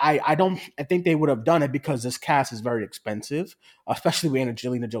think they would have done it because this cast is very expensive, especially with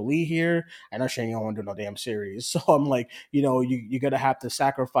Angelina Jolie here. I know she ain't gonna do no damn series, so I'm like, you're gonna have to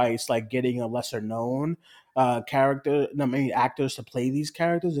sacrifice like getting a lesser known actors to play these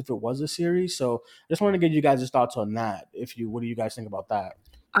characters if it was a series. So I just wanted to get you guys' thoughts on that. What do you guys think about that?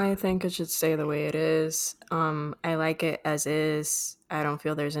 I think it should stay the way it is. I like it as is. I don't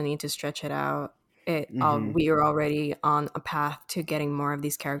feel there's a need to stretch it out. We are already on a path to getting more of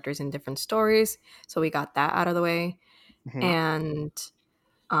these characters in different stories, so we got that out of the way. And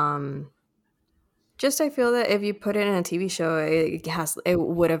just I feel that if you put it in a TV show, it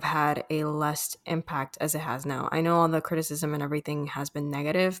would have had a less impact as it has now. I know all the criticism and everything has been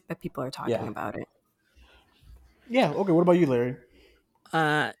negative, but people are talking about it. Yeah. Okay. What about you, Larry?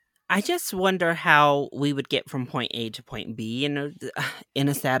 I just wonder how we would get from point A to point B in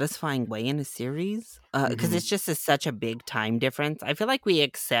a satisfying way in a series, because it's just such a big time difference. I feel like we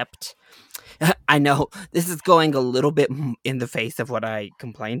accept. I know this is going a little bit in the face of what I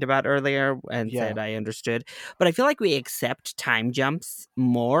complained about earlier and said I understood, but I feel like we accept time jumps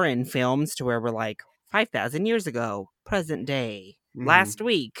more in films to where we're like 5,000 years ago, present day, last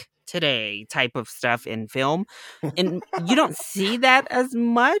week, today type of stuff in film. And you don't see that as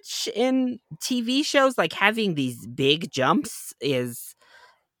much in TV shows. Like having these big jumps is,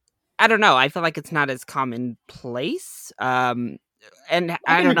 I don't know, I feel like it's not as commonplace. And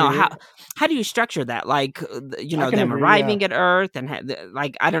I don't know, how do you structure that? Like, them arriving at Earth and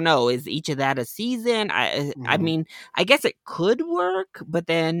like, I don't know, is each of that a season? I mean, I guess it could work, but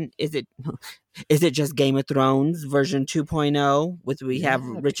then is it just Game of Thrones version 2.0 we have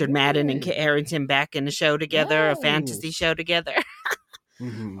Richard Madden and Kit Harington back in the show together, a fantasy show together?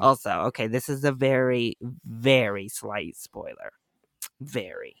 Also, okay, this is a very, very slight spoiler.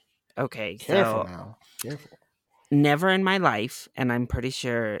 Very. Okay, Careful now. Careful. Never in my life, and I'm pretty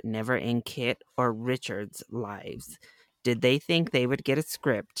sure never in Kit or Richard's lives, did they think they would get a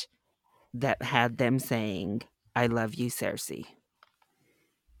script that had them saying, "I love you, Cersei."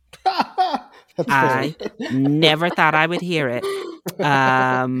 I never thought I would hear it.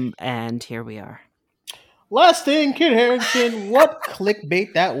 And here we are. Last thing, Kit Harington, what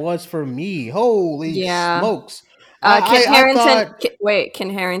clickbait that was for me. Holy smokes. Kit Harington.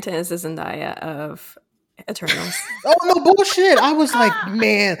 Kit Harington is the Zendaya of Eternals. Oh no, bullshit! I was like,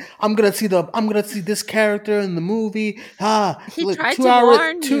 man, I'm gonna see this character in the movie. He tried to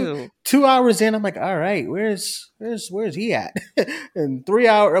warn you. 2 hours in, I'm like, all right, where's he at? And 3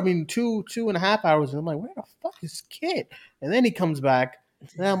 hours, I mean, two and a half hours, and I'm like, where the fuck is Kit? And then he comes back,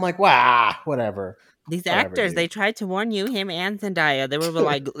 and I'm like, wow, whatever. These actors, they tried to warn you, him and Zendaya. They were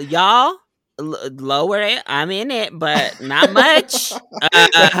like, y'all, lower it. I'm in it, but not much. Just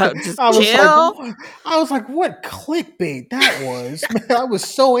chill. I was like, what clickbait that was? Man, I was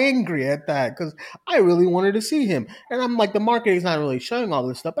so angry at that because I really wanted to see him. And I'm like, the marketing's not really showing all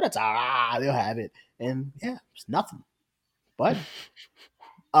this stuff, but it's they'll have it. And yeah, it's nothing. But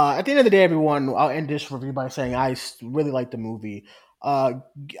at the end of the day, everyone, I'll end this review by saying I really like the movie.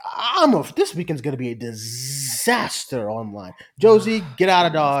 This weekend's going to be a disaster online. Josie, get out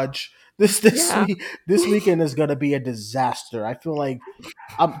of Dodge. Yeah. This weekend is gonna be a disaster. I feel like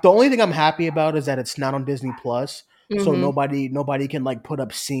the only thing I'm happy about is that it's not on Disney Plus, so Mm-hmm. nobody can like put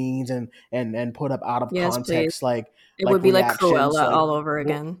up scenes and put up out of Yes, please. context like It would be like reactions Cruella like all over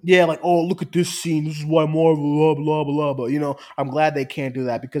again. yeah, like, oh, look at this scene. This is why Marvel, blah blah blah blah. You know, I'm glad they can't do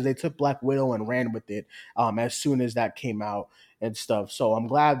that because they took Black Widow and ran with it as soon as that came out and stuff. So I'm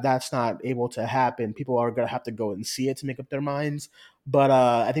glad that's not able to happen. People are gonna have to go and see it to make up their minds. But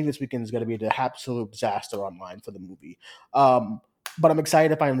I think this weekend is gonna be the absolute disaster online for the movie. But I'm excited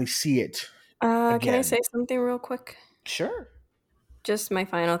to finally see it Can I again. say something real quick? Sure. Just my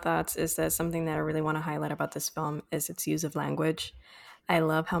final thoughts is that something that I really want to highlight about this film is its use of language. I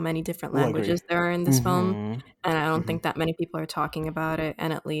love how many different Will agree. languages there are in this film, Mhm. and I don't Mhm. think that many people are talking about it.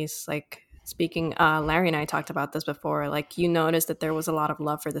 And at least, like, speaking, Larry and I talked about this before. Like, you noticed that there was a lot of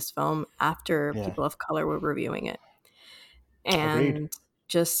love for this film after Yeah. people of color were reviewing it. Agreed. And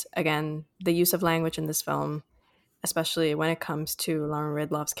just again, the use of language in this film, especially when it comes to Lauren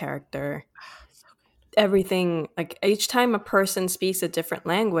Ridloff's character, everything, like each time a person speaks a different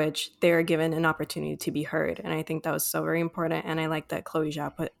language, they are given an opportunity to be heard, and I think that was so very important, and I like that Chloe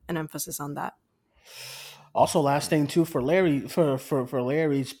Zhao put an emphasis on that. Also, last thing too for Larry for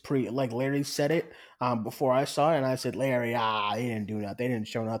Larry's Larry said it before I saw it, and I said, Larry, they didn't do nothing, they didn't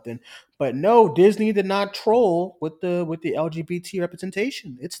show nothing. But no, Disney did not troll with the LGBT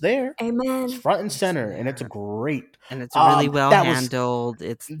representation. It's there. Amen. It's front and center, and it's great. And it's really well that was handled.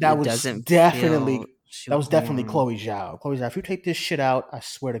 It was doesn't definitely feel definitely shoehorned. Chloe Zhao. Chloe Zhao, if you take this shit out, I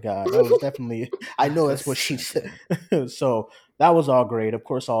swear to God, that was definitely. I know that's what she said. So that was all great. Of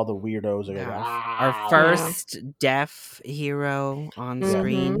course, all the weirdos are like, Our first deaf hero on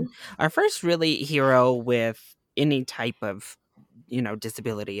screen. Our first really hero with any type of,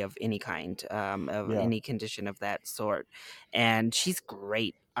 disability of any kind, of any condition of that sort. And she's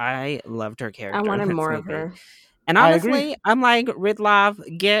great. I loved her character. I wanted in this more of movie. her. And honestly, I'm like,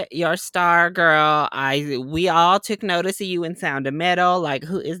 Ridloff, get your star, girl. We all took notice of you in Sound of Metal. Like,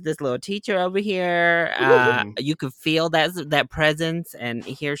 who is this little teacher over here? You could feel that presence, and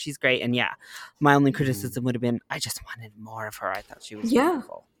here she's great. And yeah, my only criticism would have been, I just wanted more of her. I thought she was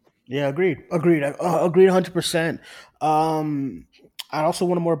wonderful. Yeah, agreed, 100%. I also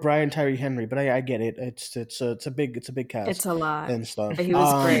wanted more Brian Tyree Henry, but I get it. It's a big cast. It's a lot and stuff. But he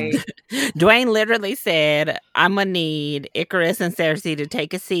was great. Dwayne literally said, "I'm gonna need Icarus and Cersei to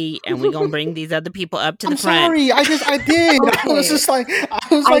take a seat, and we're gonna bring these other people up to the front." Sorry, I did. Okay. I was like, get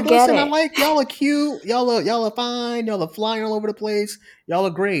listen, it. I like y'all are cute, y'all are fine, y'all are flying all over the place, y'all are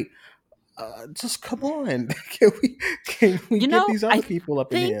great. Just come on, can we get these other people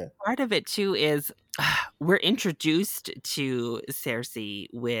up in here? Part of it too is we're introduced to Cersei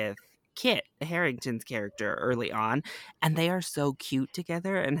with Kit Harington's character early on, and they are so cute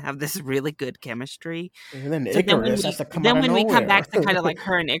together and have this really good chemistry. And then So Icarus has to come out of when we come nowhere. back to kind of like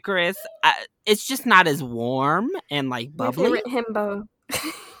her and Icarus, it's just not as warm and like My bubbly. favorite himbo.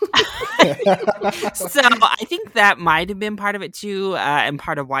 So I think that might have been part of it too, and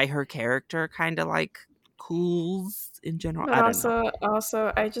part of why her character kind of like cools in general. But I don't know.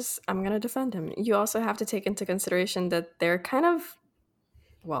 also, I'm gonna defend him. You also have to take into consideration that they're kind of,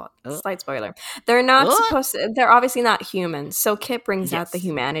 slight spoiler. They're not supposed to, they're obviously not human. So Kit brings out the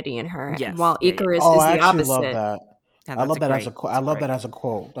humanity in her, while Icarus is I the actually opposite. love that. Yeah, I love that as a great- quote. I love that as a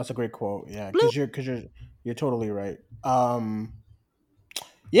quote. That's a great quote. Yeah, because you're totally right.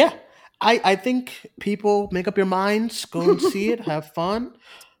 Yeah, I think people make up your minds, go and see it, have fun.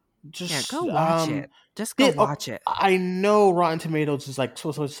 Just go watch it. Just go watch it. I know Rotten Tomatoes is like so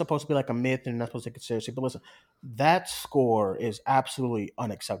it's supposed to be like a myth and you're not supposed to take it seriously, but listen, that score is absolutely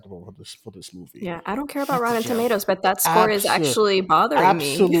unacceptable for this movie. Yeah, I don't care about Rotten Tomatoes, but that score is actually bothering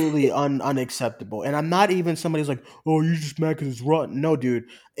me. Absolutely unacceptable. And I'm not even somebody who's like, oh, you're just mad because it's rotten. No, dude.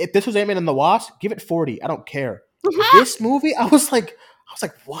 If this was Ant-Man and the Wasp, give it 40. I don't care. This movie, I was like,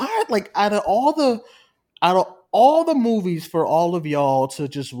 what? Like out of all the movies for all of y'all to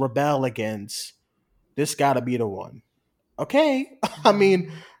just rebel against, this gotta be the one. Okay. I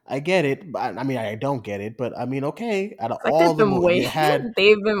mean, I get it. I mean, I don't get it, but I mean, okay. Out of all the movies,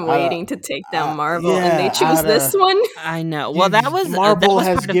 they've been waiting to take down Marvel, and they choose this one. I know. Well, that was Marvel part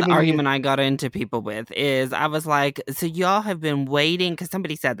has of the given argument I got into people with. Is I was like, so y'all have been waiting because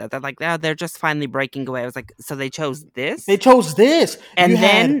somebody said that they're like, oh, they're just finally breaking away. I was like, so they chose this. They chose this, and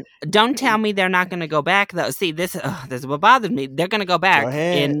then don't tell me they're not going to go back though. See, this is what bothers me. They're going to go back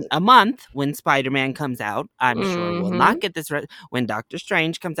in a month when Spider-Man comes out. I'm sure we'll not get this when Doctor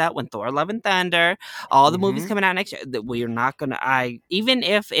Strange comes out, when Thor: Love and Thunder, all the movies coming out next year. That we're not going to. Even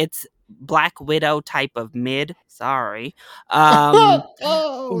if it's Black Widow type of mid. Sorry.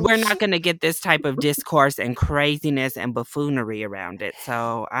 We're not going to get this type of discourse and craziness and buffoonery around it.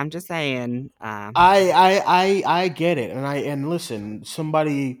 So I'm just saying. I get it, and listen,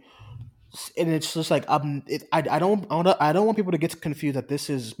 somebody, and it's just like I don't want people to get confused that this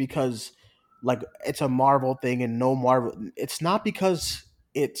is because like it's a Marvel thing and no Marvel. It's not because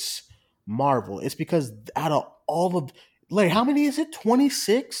it's Marvel. It's because out of all of like how many is it?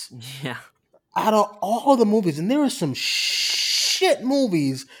 26? Yeah. Out of all the movies, and there are some shit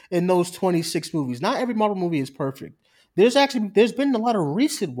movies in those 26 movies. Not every Marvel movie is perfect. There's been a lot of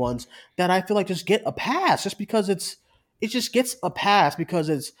recent ones that I feel like just get a pass just because it just gets a pass because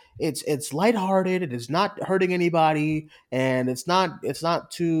it's lighthearted, it is not hurting anybody, and it's not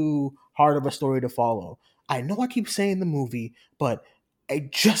too hard of a story to follow. I know I keep saying the movie, but I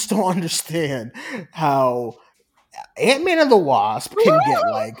just don't understand how Ant-Man and the Wasp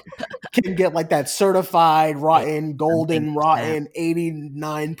can get like that certified rotten, golden rotten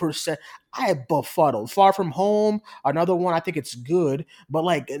 89%. I have befuddled. Far From Home, another one, I think it's good, but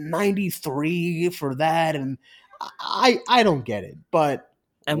like 93 for that, and I don't get it. But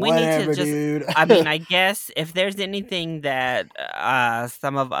And we whatever, need to just, dude. I mean, I guess if there's anything that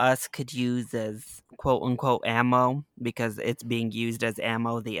some of us could use as quote unquote ammo, because it's being used as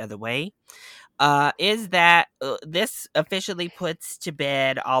ammo the other way, is that this officially puts to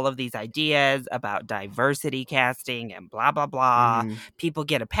bed all of these ideas about diversity casting and blah, blah, blah. People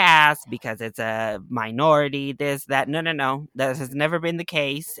get a pass because it's a minority, this, that. No. That has never been the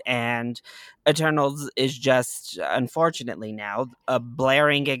case. And Eternals is just, unfortunately now, a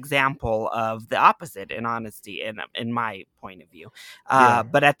blaring example of the opposite, in honesty, in my point of view.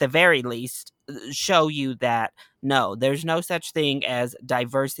 But at the very least, show you that no, there's no such thing as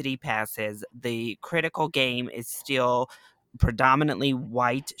diversity passes. The critical game is still predominantly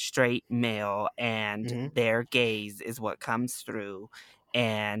white, straight male, and their gaze is what comes through,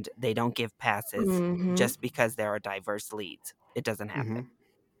 and they don't give passes just because there are diverse leads. It doesn't happen.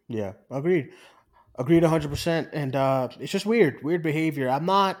 Yeah, agreed 100%. And it's just weird behavior.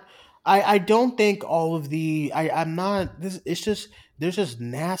 I don't think all of the I'm not this. It's just there's just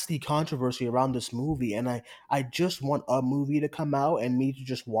nasty controversy around this movie, and I just want a movie to come out and me to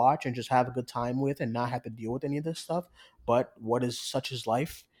just watch and just have a good time with and not have to deal with any of this stuff. But what is such is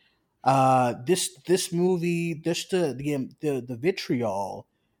life. This movie, just the vitriol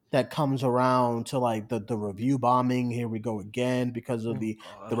that comes around to like the review bombing. Here we go again because of the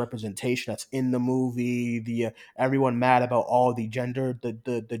representation that's in the movie. The everyone mad about all the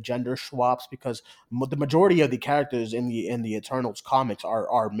gender swaps because the majority of the characters in the Eternals comics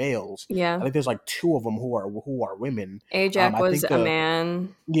are males. Yeah, I think there's like two of them who are women. Ajax was a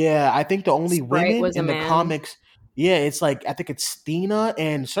man. Yeah, I think the only Sprite women was a in the man. comics. Yeah, it's like I think it's Stina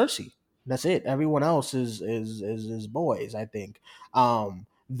and Cersei. That's it. Everyone else is boys. I think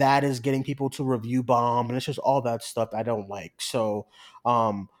that is getting people to review bomb, and it's just all that stuff I don't like. So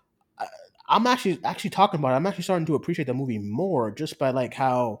um, I'm actually talking about it. I'm actually starting to appreciate the movie more just by like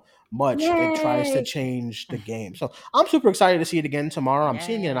how much it tries to Yay. change the game. So I'm super excited to see it again tomorrow. I'm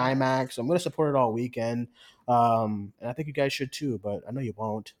seeing it in IMAX. I'm going to support it all weekend. And I think you guys should too, but I know you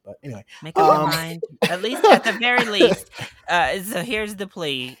won't. But anyway, make up your mind. At least, at the very least. So here's the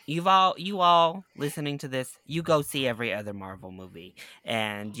plea: you all listening to this, you go see every other Marvel movie,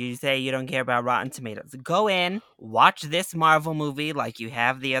 and you say you don't care about Rotten Tomatoes. Go in, watch this Marvel movie like you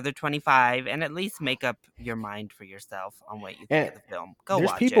have the other 25, and at least make up your mind for yourself on what you think of the film. Go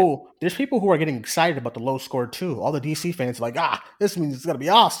watch it. There's people who are getting excited about the low score too. All the DC fans are like, this means it's gonna be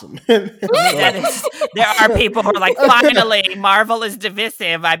awesome. There are people who are like, finally, Marvel is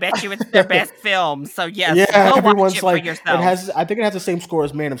divisive. I bet you it's their best film. So yes, go watch it like, for yourself. I think it has the same score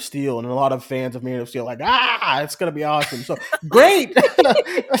as Man of Steel, and a lot of fans of Man of Steel are like, it's gonna be awesome. So great,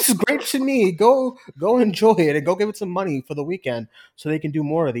 that's great to me. Go enjoy it and go give it some money for the weekend so they can do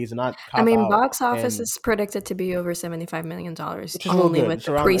more of these and not. I mean, box office is predicted to be over $75 million only with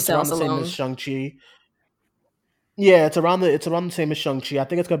the pre-sales alone. Shang-Chi. Yeah, it's around the same as Shang-Chi. I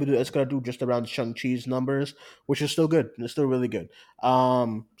think it's gonna do just around Shang-Chi's numbers, which is still good. It's still really good.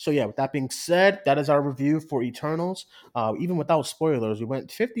 So yeah, with that being said, that is our review for Eternals. Even without spoilers, we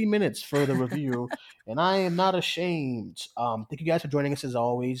went 50 minutes for the review, and I am not ashamed. Thank you guys for joining us as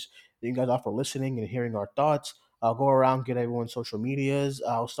always. Thank you guys all for listening and hearing our thoughts. I'll go around, get everyone's social medias.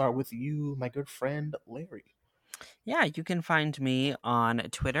 I'll start with you, my good friend Larry. Yeah, you can find me on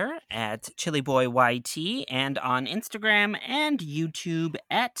Twitter at ChiliBoyYT and on Instagram and YouTube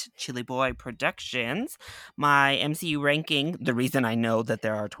at ChiliBoy Productions. My MCU ranking, the reason I know that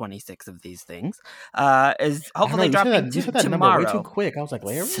there are 26 of these things, is I don't know. hopefully dropping You said that number way too tomorrow. quick. I was like,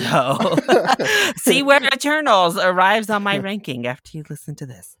 Larry? So, see where Eternals arrives on my ranking after you listen to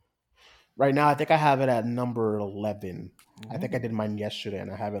this. Right now, I think I have it at number 11. I think I did mine yesterday,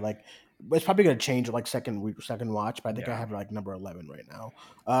 and I have it like. It's probably gonna change like second watch, but I think I have it like number 11 right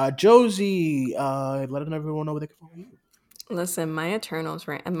now. Josie, let everyone know where they can follow you. Listen, my Eternals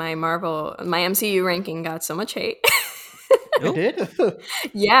my MCU ranking got so much hate. It did?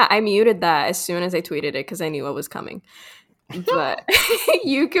 Yeah, I muted that as soon as I tweeted it because I knew what was coming. But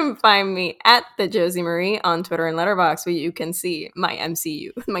you can find me at the Josie Marie on Twitter and Letterboxd, where you can see my MCU,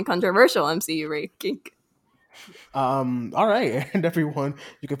 my controversial MCU ranking. All right, and everyone,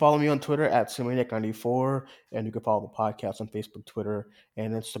 you can follow me on Twitter at Simoniac94, and you can follow the podcast on Facebook, Twitter,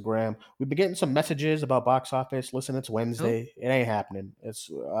 and Instagram. We've been getting some messages about box office. Listen, it's Wednesday. It ain't happening.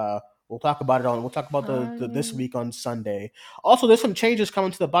 It's we'll talk about it on. We'll talk about the this week on Sunday. Also, there's some changes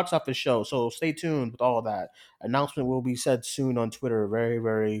coming to the box office show, so stay tuned with all of that. Announcement will be said soon on Twitter, very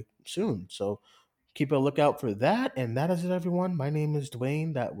very soon. So keep a lookout for that. And that is it, everyone. My name is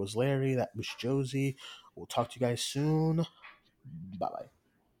Dwayne. That was Larry. That was Josie. We'll talk to you guys soon. Bye-bye.